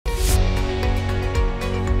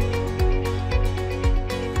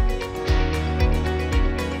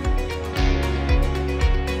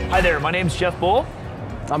Hi there, my name's Jeff Bull.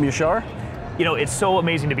 I'm Yashar. You know, it's so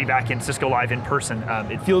amazing to be back in Cisco Live in person.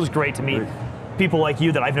 It feels great to meet people like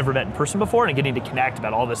you that I've never met in person before and getting to connect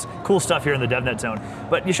about all this cool stuff here in the DevNet zone.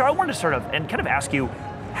 But Yashar, I wanted to start off and kind of ask you,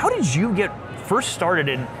 how did you get first started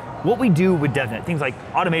in what we do with DevNet? Things like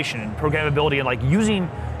automation and programmability and like using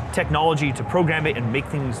technology to program it and make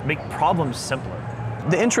problems simpler.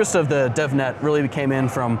 The interest of the DevNet really came in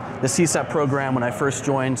from the CSAP program when I first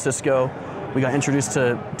joined Cisco. We got introduced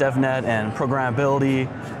to DevNet and programmability,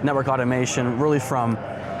 network automation, really from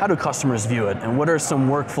how do customers view it and what are some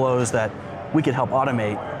workflows that we could help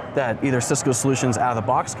automate that either Cisco solutions out of the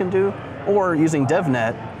box can do, or using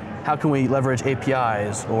DevNet, how can we leverage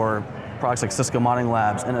APIs or products like Cisco Modeling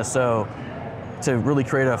Labs, NSO, to really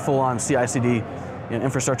create a full-on CI/CD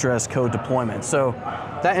infrastructure as code deployment. So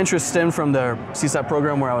that interest stemmed from the CSAP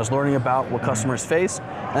program where I was learning about what customers face.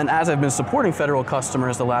 And as I've been supporting federal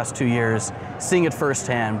customers the last 2 years, seeing it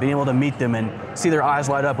firsthand, being able to meet them and see their eyes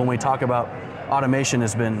light up when we talk about automation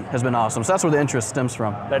has been awesome. So that's where the interest stems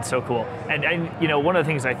from. That's so cool. And you know, one of the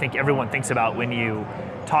things I think everyone thinks about when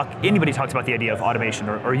anybody talks about the idea of automation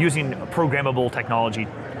or using programmable technology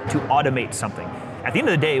to automate something. At the end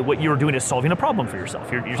of the day, what you're doing is solving a problem for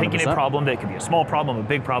yourself. You're taking a problem that could be a small problem, a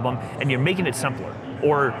big problem, and you're making it simpler.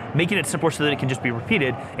 Or making it simpler so that it can just be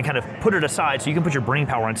repeated and kind of put it aside so you can put your brain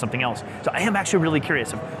power on something else. So I am actually really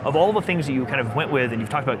curious of all the things that you kind of went with, and you've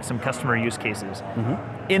talked about some customer use cases.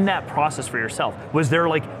 In that process for yourself, was there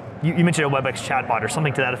like, you mentioned a WebEx chatbot or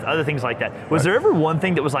something to that, other things like that. Was there ever one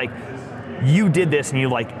thing that was like, you did this and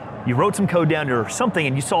you wrote some code down or something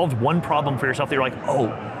and you solved one problem for yourself that you're like,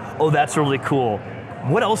 oh, that's really cool.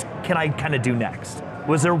 What else can I kind of do next?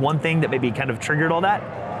 Was there one thing that maybe kind of triggered all that?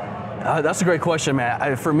 That's a great question,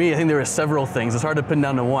 man. For me, I think there were several things. It's hard to pin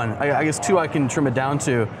down to one. I guess two I can trim it down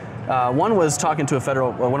to. One was talking to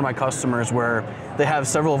one of my customers where they have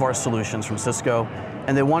several of our solutions from Cisco,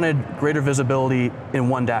 and they wanted greater visibility in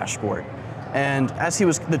one dashboard. And as he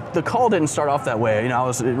was, the call didn't start off that way. You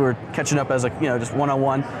know, we were catching up as just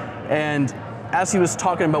one-on-one. And as he was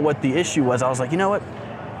talking about what the issue was, I was like, you know what?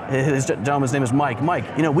 His gentleman's name is Mike.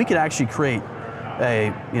 Mike, we could actually create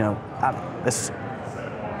a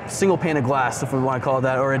single pane of glass, if we want to call it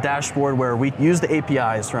that, or a dashboard where we use the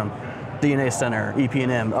APIs from DNA Center,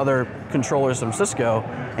 EP&M, other controllers from Cisco,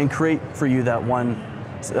 and create for you that one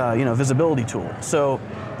visibility tool. So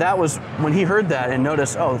that was, when he heard that and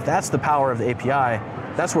noticed, oh, that's the power of the API,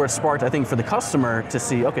 that's where it sparked, I think, for the customer to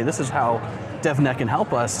see, okay, this is how DevNet can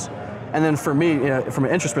help us. And then for me, from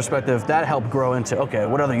an interest perspective, that helped grow into, okay,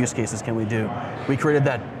 what other use cases can we do? We created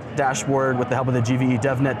that dashboard with the help of the GVE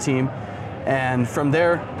DevNet team. And from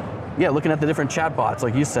there, looking at the different chatbots,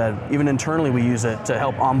 like you said, even internally we use it to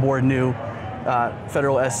help onboard new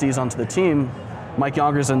federal SCs onto the team. Mike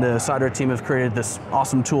Yonkers and the Cider team have created this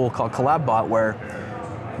awesome tool called CollabBot, where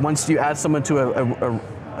once you add someone to a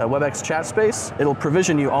WebEx chat space, it'll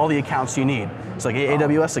provision you all the accounts you need. It's like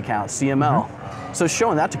AWS accounts, CML. So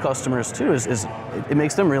showing that to customers too it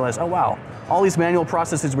makes them realize, oh wow, all these manual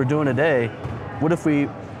processes we're doing today, what if we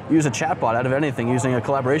use a chatbot out of anything using a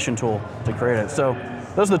collaboration tool to create it? So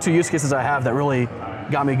those are the two use cases I have that really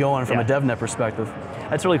got me going from a DevNet perspective.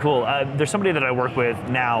 That's really cool. There's somebody that I work with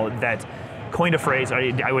now that coined a phrase,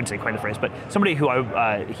 I wouldn't say coined a phrase, but somebody who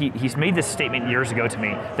he's made this statement years ago to me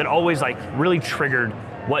that always really triggered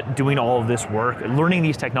what doing all of this work, learning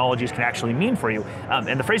these technologies can actually mean for you.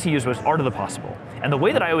 And the phrase he used was art of the possible. And the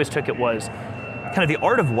way that I always took it was kind of the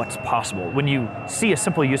art of what's possible. When you see a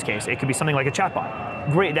simple use case, it could be something like a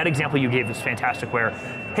chatbot. Great, that example you gave is fantastic where,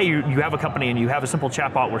 hey, you have a company and you have a simple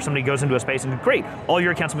chatbot where somebody goes into a space and great, all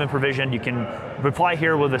your accounts have been provisioned, you can reply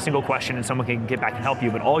here with a single question and someone can get back and help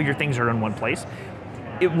you, but all your things are in one place.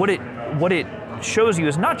 What it shows you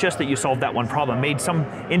is not just that you solved that one problem, made some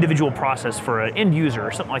individual process for an end user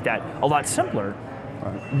or something like that a lot simpler.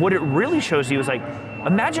 Right. What it really shows you is like,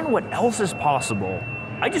 imagine what else is possible.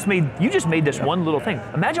 You just made this one little thing.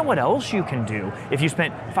 Imagine what else you can do if you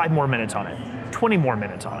spent 5 more minutes on it, 20 more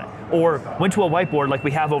minutes on it, or went to a whiteboard like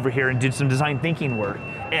we have over here and did some design thinking work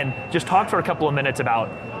and just talked for a couple of minutes about,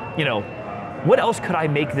 what else could I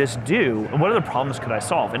make this do and what other problems could I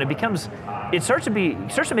solve? And it starts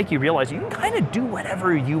to make you realize you can kind of do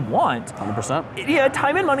whatever you want. 100%. Yeah,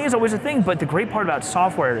 time and money is always a thing, but the great part about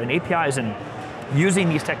software and APIs and using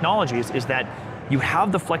these technologies is that you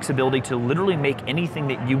have the flexibility to literally make anything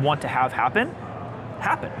that you want to have happen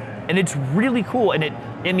happen. And it's really cool, and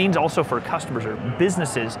it means also for customers or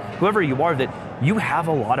businesses, whoever you are, that you have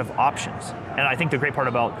a lot of options. And I think the great part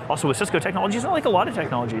about also with Cisco technologies, not like a lot of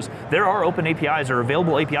technologies, there are open APIs or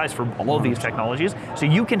available APIs for all of these technologies, so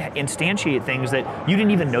you can instantiate things that you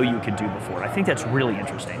didn't even know you could do before. I think that's really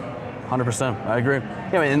interesting. 100%, I agree.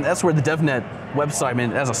 Yeah, and that's where the DevNet website, I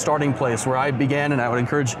mean, as a starting place where I began, and I would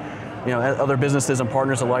encourage other businesses and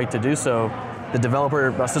partners alike to do so. The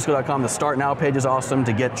developer.cisco.com, the Start Now page is awesome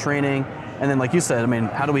to get training. And then like you said, I mean,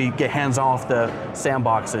 how do we get hands-on with the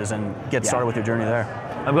sandboxes and get started with your journey there?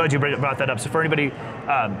 I'm glad you brought that up. So for anybody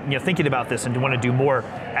thinking about this and want to do more,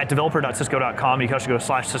 at developer.cisco.com, you can also go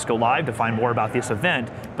 /Cisco Live to find more about this event.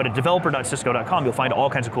 But at developer.cisco.com, you'll find all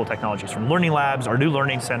kinds of cool technologies, from Learning Labs, our new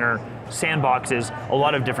Learning Center, sandboxes, a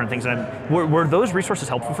lot of different things. And were those resources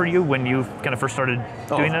helpful for you when you kind of first started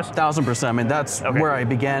doing this? 1000%. I mean, that's where I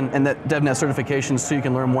began, and that DevNet certifications too, you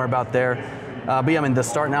can learn more about there. But yeah, I mean, the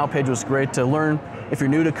Start Now page was great to learn. If you're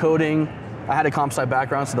new to coding, I had a comp sci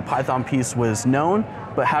background, so the Python piece was known,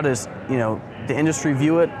 but how does the industry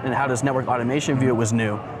view it, and how does network automation view it was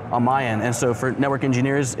new on my end. And so for network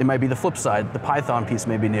engineers, it might be the flip side. The Python piece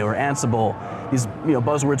may be new, or Ansible, these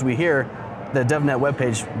buzzwords we hear. The DevNet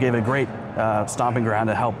webpage gave a great stomping ground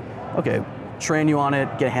to help, train you on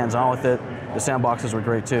it, get hands-on with it. The sandboxes were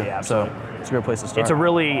great too. Yeah, so it's a great place to start. It's a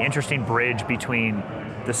really interesting bridge between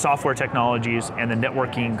the software technologies and the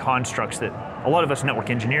networking constructs that a lot of us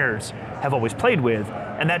network engineers have always played with,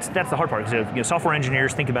 and that's the hard part. Because software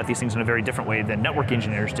engineers think about these things in a very different way than network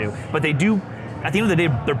engineers do, but they do. At the end of the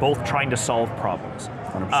day, they're both trying to solve problems.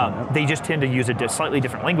 100%. They just tend to use a slightly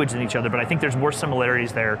different language than each other, but I think there's more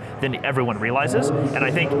similarities there than everyone realizes, and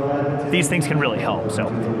I think these things can really help. So,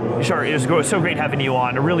 Yashar, it was so great having you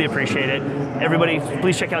on. I really appreciate it. Everybody,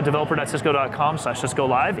 please check out developer.cisco.com/Cisco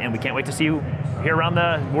Live, and we can't wait to see you here around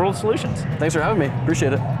the World Solutions. Thanks for having me.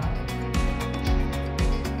 Appreciate it.